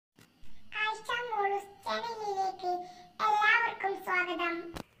ചാനലിലേക്ക് എല്ലാവർക്കും സ്വാഗതം.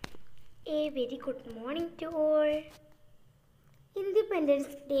 A very good morning to all.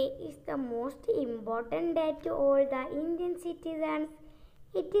 Independence Day is the most important day to all the Indian citizens.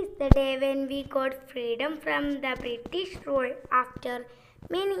 It is the day when we got freedom from the British rule after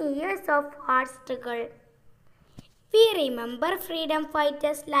many years of hard struggle. We remember freedom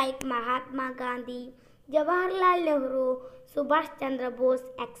fighters like Mahatma Gandhi, Jawaharlal Nehru, Subhash Chandra Bose,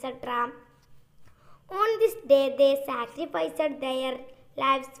 etc. On this day, they sacrificed their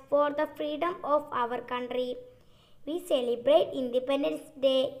lives for the freedom of our country. We celebrate Independence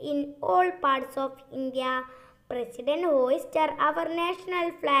Day in all parts of India. President hoisted our national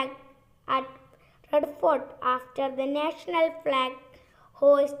flag at Red Fort after the national flag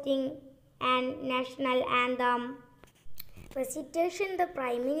hoisting and national anthem. Recitation: the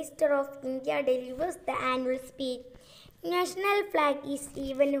Prime Minister of India delivers the annual speech. National flag is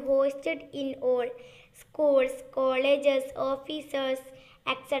even hoisted in all schools, colleges, offices,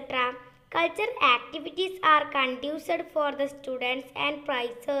 etc. Culture activities are conducted for the students and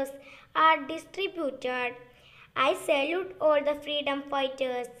prizes are distributed. I salute all the freedom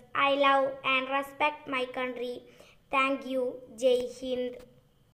fighters. I love and respect my country. Thank you. Jai Hind.